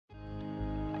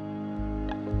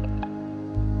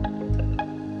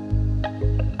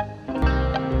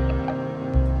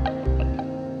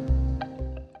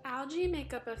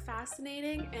up a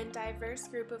fascinating and diverse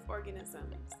group of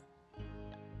organisms.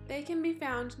 They can be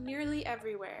found nearly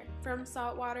everywhere, from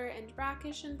saltwater and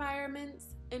brackish environments,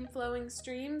 in flowing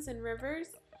streams and rivers,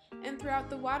 and throughout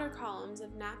the water columns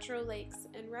of natural lakes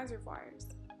and reservoirs.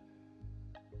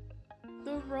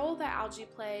 The role that algae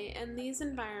play in these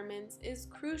environments is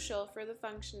crucial for the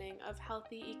functioning of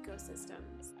healthy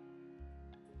ecosystems.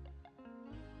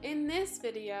 In this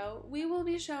video, we will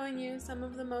be showing you some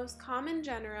of the most common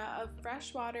genera of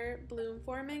freshwater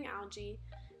bloom-forming algae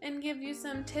and give you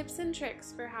some tips and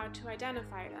tricks for how to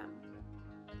identify them.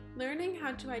 Learning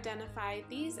how to identify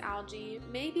these algae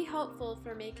may be helpful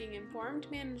for making informed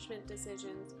management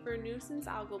decisions for nuisance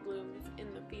algal blooms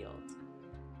in the field.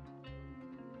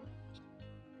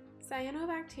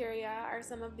 Cyanobacteria are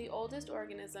some of the oldest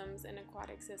organisms in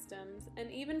aquatic systems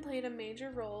and even played a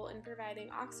major role in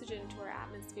providing oxygen to our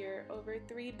atmosphere over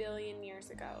 3 billion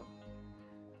years ago.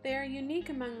 They are unique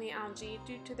among the algae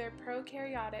due to their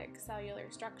prokaryotic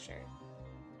cellular structure.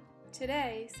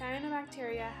 Today,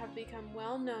 cyanobacteria have become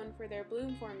well known for their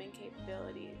bloom-forming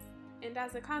capabilities, and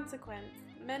as a consequence,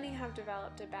 many have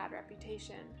developed a bad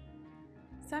reputation.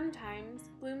 Sometimes,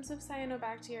 blooms of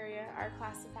cyanobacteria are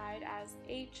classified as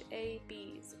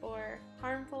HABs, or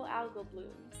harmful algal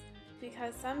blooms,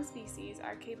 because some species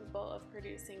are capable of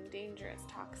producing dangerous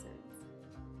toxins.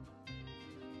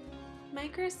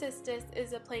 Microcystis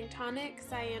is a planktonic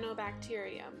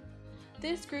cyanobacterium.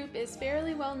 This group is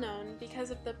fairly well known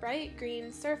because of the bright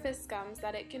green surface scums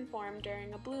that it can form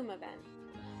during a bloom event.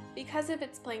 Because of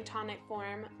its planktonic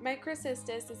form,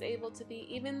 Microcystis is able to be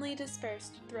evenly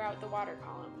dispersed throughout the water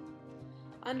column.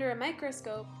 Under a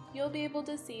microscope, you'll be able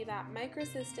to see that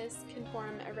Microcystis can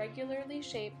form irregularly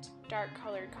shaped,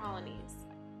 dark-colored colonies.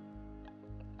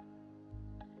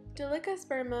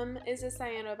 Delicospermum is a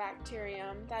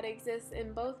cyanobacterium that exists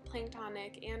in both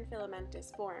planktonic and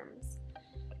filamentous forms.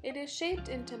 It is shaped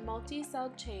into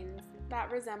multi-celled chains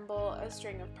that resemble a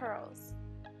string of pearls.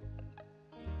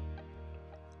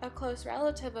 A close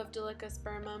relative of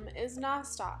Delicospermum is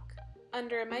nostoc.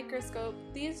 Under a microscope,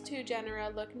 these two genera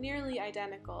look nearly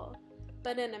identical,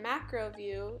 but in a macro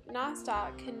view,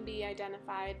 nostoc can be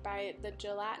identified by the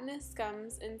gelatinous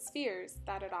scums and spheres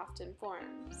that it often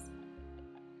forms.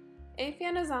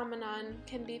 Aphanizomenon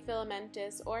can be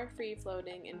filamentous or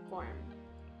free-floating in form.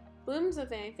 Blooms of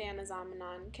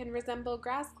Aphanizomenon can resemble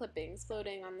grass clippings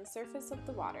floating on the surface of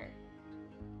the water.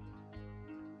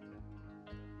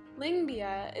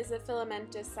 Lyngbya is a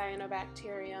filamentous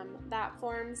cyanobacterium that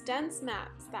forms dense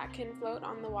mats that can float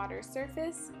on the water's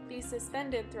surface, be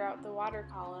suspended throughout the water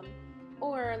column,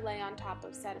 or lay on top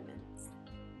of sediments.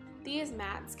 These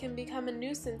mats can become a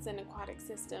nuisance in aquatic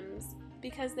systems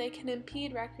because they can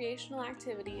impede recreational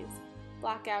activities,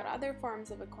 block out other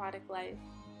forms of aquatic life,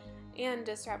 and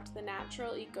disrupt the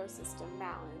natural ecosystem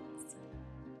balance.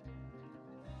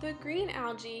 The green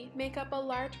algae make up a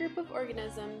large group of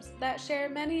organisms that share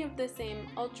many of the same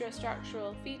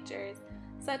ultrastructural features,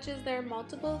 such as their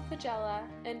multiple flagella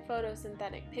and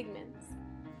photosynthetic pigments.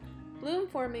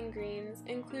 Bloom-forming greens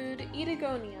include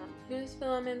Edegonium, whose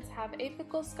filaments have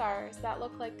apical scars that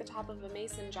look like the top of a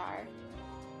mason jar,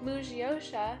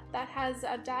 Mugiotia, that has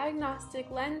a diagnostic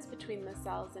lens between the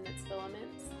cells in its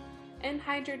filaments, and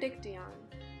Hydrodictyon,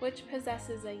 which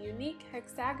possesses a unique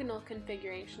hexagonal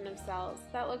configuration of cells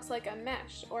that looks like a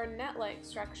mesh or net-like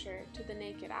structure to the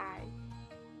naked eye.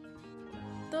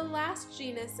 The last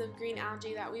genus of green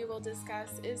algae that we will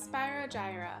discuss is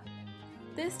Spirogyra.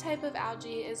 This type of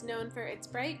algae is known for its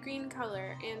bright green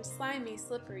color and slimy,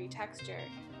 slippery texture.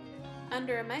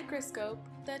 Under a microscope,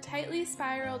 the tightly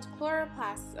spiraled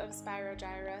chloroplasts of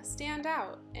Spirogyra stand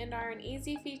out and are an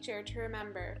easy feature to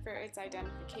remember for its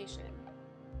identification.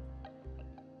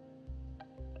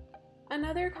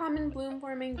 Another common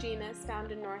bloom-forming genus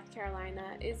found in North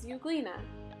Carolina is Euglena.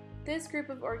 This group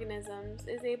of organisms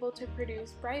is able to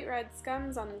produce bright red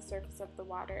scums on the surface of the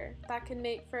water that can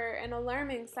make for an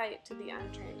alarming sight to the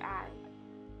untrained eye.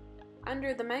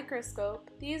 Under the microscope,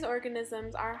 these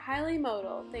organisms are highly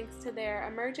motile thanks to their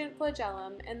emergent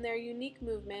flagellum and their unique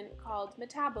movement called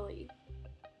metaboly.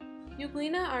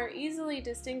 Euglena are easily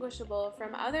distinguishable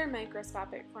from other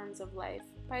microscopic forms of life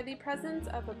by the presence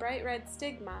of a bright red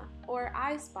stigma, or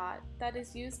eye spot, that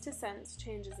is used to sense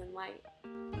changes in light.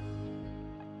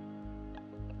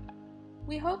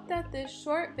 We hope that this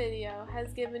short video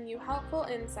has given you helpful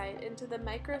insight into the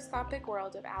microscopic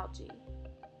world of algae.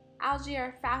 Algae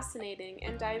are fascinating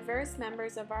and diverse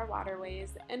members of our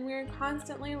waterways, and we are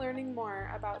constantly learning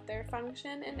more about their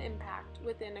function and impact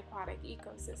within aquatic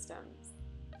ecosystems.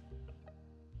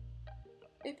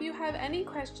 If you have any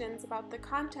questions about the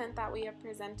content that we have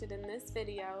presented in this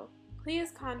video,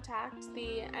 please contact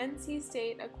the NC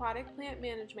State Aquatic Plant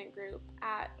Management Group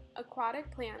at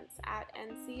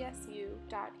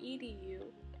aquaticplants@ncsu.edu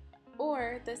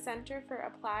or the Center for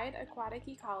Applied Aquatic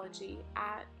Ecology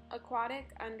at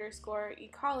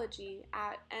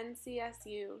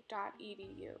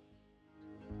aquatic_ecology@ncsu.edu.